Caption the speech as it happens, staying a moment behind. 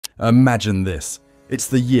Imagine this. It's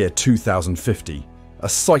the year 2050. A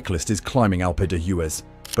cyclist is climbing 𝗕𝗶𝗸𝗏𝗃,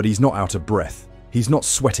 but he's not out of breath. He's not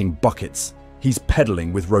sweating buckets. He's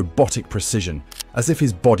pedaling with robotic precision, as if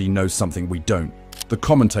his body knows something we don't. The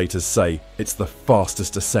commentators say it's the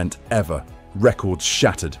fastest ascent ever. Records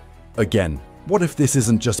shattered. Again, what if this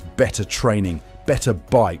isn't just better training, better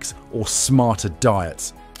bikes, or smarter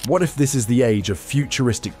diets? What if this is the age of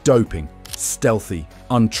futuristic doping, stealthy,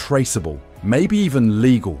 untraceable, maybe even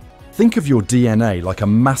legal? Think of your DNA like a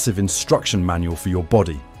massive instruction manual for your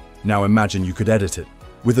body. Now imagine you could edit it.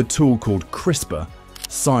 With a tool called CRISPR,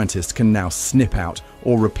 scientists can now snip out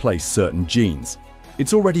or replace certain genes.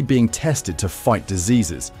 It's already being tested to fight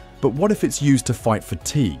diseases, but what if it's used to fight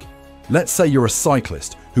fatigue? Let's say you're a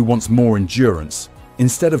cyclist who wants more endurance.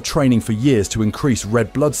 Instead of training for years to increase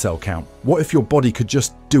red blood cell count, what if your body could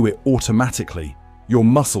just do it automatically? Your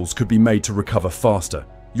muscles could be made to recover faster.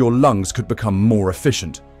 Your lungs could become more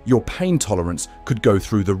efficient. Your pain tolerance could go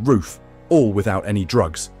through the roof, all without any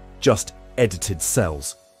drugs, just edited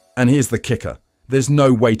cells. And here's the kicker. There's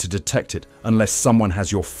no way to detect it unless someone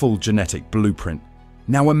has your full genetic blueprint.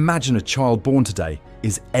 Now imagine a child born today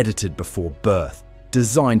is edited before birth,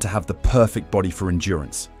 designed to have the perfect body for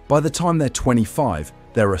endurance. By the time they're 25,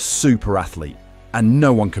 they're a super athlete, and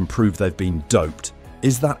no one can prove they've been doped.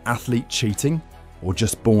 Is that athlete cheating, or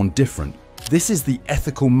just born different? This is the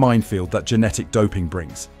ethical minefield that genetic doping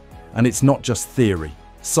brings. And it's not just theory.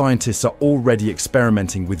 Scientists are already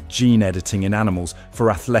experimenting with gene editing in animals for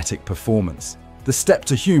athletic performance. The step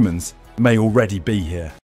to humans may already be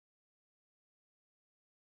here.